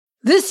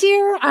This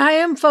year, I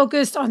am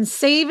focused on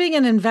saving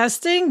and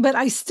investing, but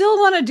I still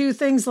want to do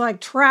things like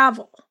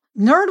travel.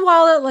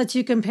 NerdWallet lets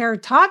you compare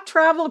top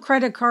travel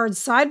credit cards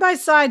side by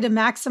side to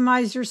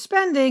maximize your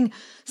spending,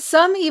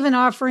 some even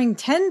offering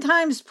 10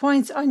 times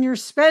points on your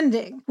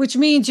spending, which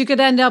means you could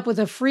end up with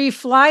a free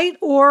flight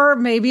or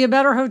maybe a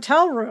better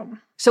hotel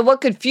room. So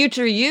what could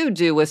future you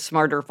do with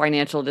smarter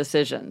financial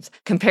decisions?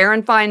 Compare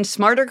and find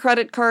smarter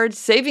credit cards,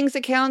 savings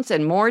accounts,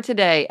 and more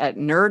today at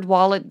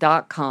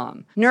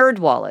nerdwallet.com.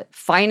 NerdWallet,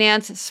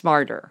 finance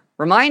smarter.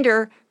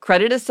 Reminder,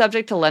 credit is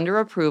subject to lender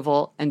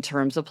approval and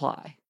terms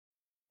apply.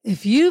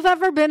 If you've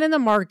ever been in the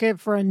market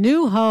for a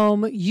new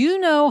home, you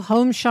know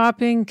home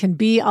shopping can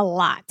be a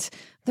lot.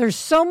 There's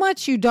so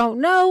much you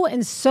don't know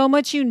and so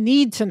much you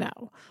need to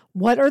know.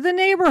 What are the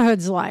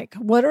neighborhoods like?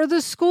 What are the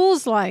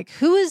schools like?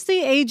 Who is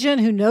the agent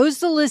who knows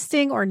the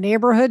listing or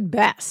neighborhood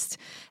best?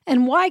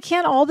 And why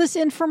can't all this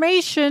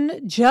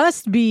information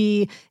just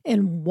be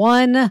in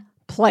one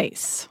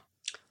place?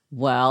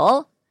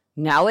 Well,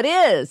 now it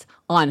is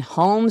on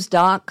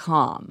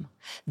Homes.com.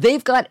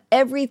 They've got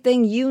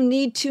everything you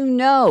need to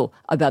know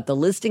about the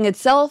listing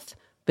itself,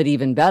 but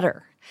even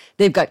better,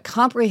 they've got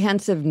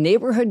comprehensive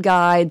neighborhood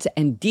guides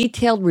and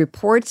detailed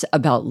reports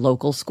about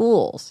local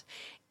schools.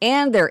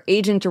 And their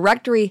agent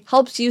directory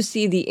helps you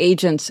see the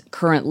agent's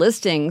current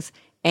listings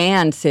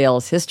and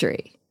sales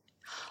history.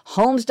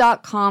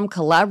 Homes.com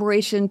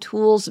collaboration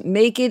tools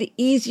make it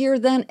easier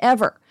than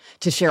ever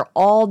to share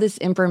all this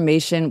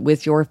information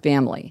with your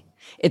family.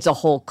 It's a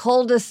whole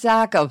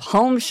cul-de-sac of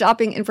home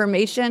shopping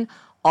information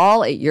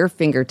all at your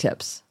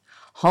fingertips.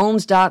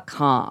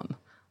 Homes.com.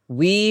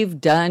 We've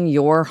done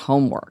your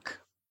homework.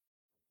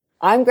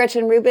 I'm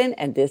Gretchen Rubin,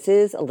 and this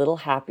is A Little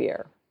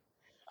Happier.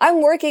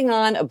 I'm working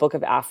on a book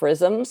of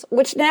aphorisms,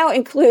 which now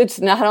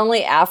includes not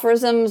only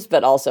aphorisms,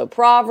 but also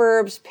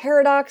proverbs,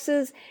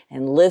 paradoxes,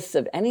 and lists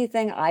of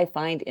anything I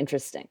find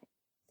interesting.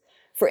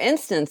 For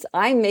instance,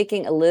 I'm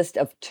making a list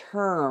of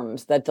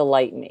terms that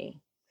delight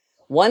me.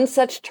 One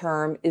such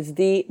term is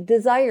the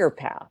desire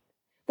path,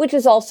 which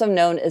is also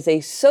known as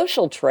a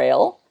social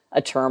trail,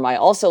 a term I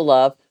also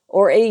love,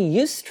 or a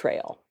use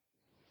trail.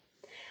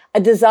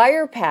 A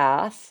desire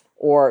path,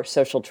 or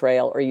social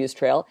trail or use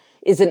trail,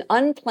 is an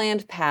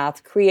unplanned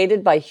path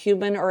created by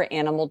human or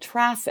animal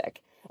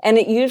traffic, and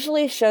it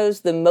usually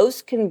shows the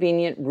most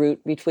convenient route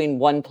between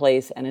one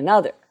place and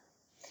another.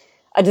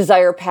 A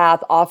desire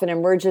path often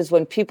emerges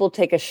when people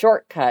take a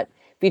shortcut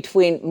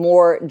between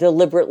more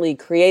deliberately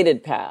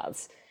created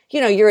paths.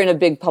 You're in a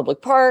big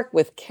public park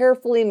with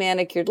carefully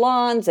manicured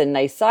lawns and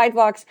nice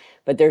sidewalks,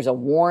 but there's a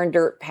worn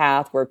dirt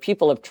path where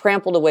people have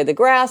trampled away the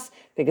grass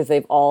because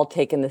they've all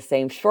taken the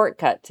same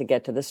shortcut to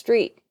get to the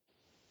street.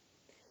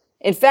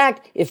 In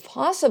fact, if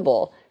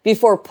possible,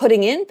 before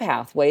putting in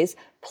pathways,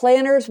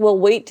 planners will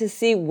wait to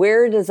see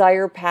where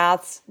desire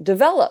paths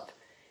develop,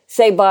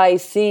 say by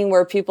seeing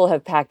where people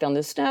have packed on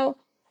the snow,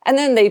 and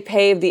then they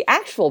pave the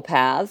actual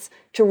paths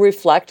to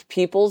reflect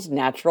people's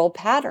natural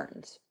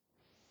patterns.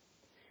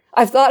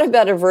 I've thought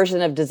about a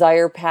version of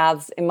desire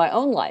paths in my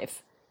own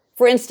life.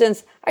 For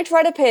instance, I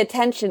try to pay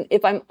attention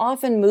if I'm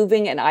often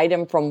moving an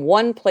item from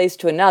one place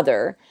to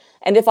another,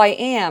 and if I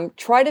am,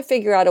 try to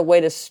figure out a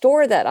way to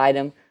store that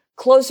item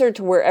closer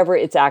to wherever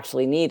it's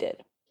actually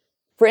needed.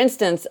 For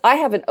instance, I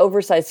have an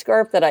oversized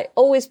scarf that I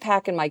always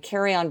pack in my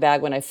carry-on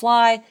bag when I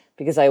fly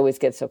because I always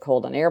get so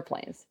cold on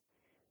airplanes.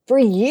 For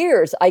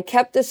years, I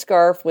kept this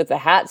scarf with the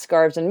hat,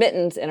 scarves, and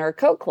mittens in our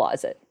coat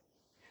closet.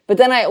 But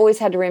then I always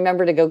had to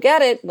remember to go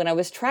get it when I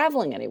was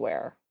traveling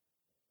anywhere.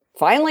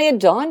 Finally, it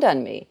dawned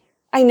on me.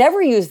 I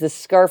never use this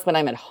scarf when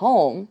I'm at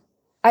home.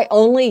 I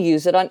only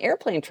use it on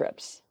airplane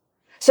trips.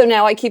 So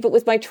now I keep it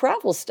with my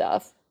travel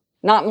stuff,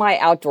 not my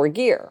outdoor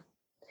gear.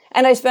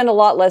 And I spend a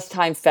lot less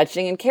time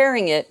fetching and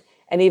carrying it,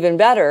 and even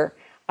better,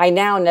 I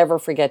now never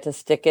forget to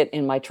stick it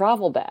in my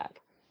travel bag.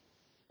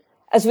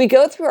 As we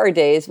go through our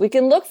days, we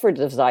can look for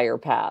desire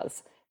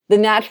paths, the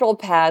natural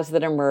paths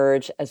that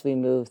emerge as we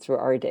move through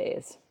our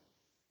days.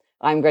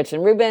 I'm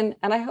Gretchen Rubin,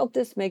 and I hope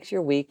this makes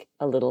your week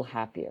a little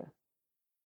happier.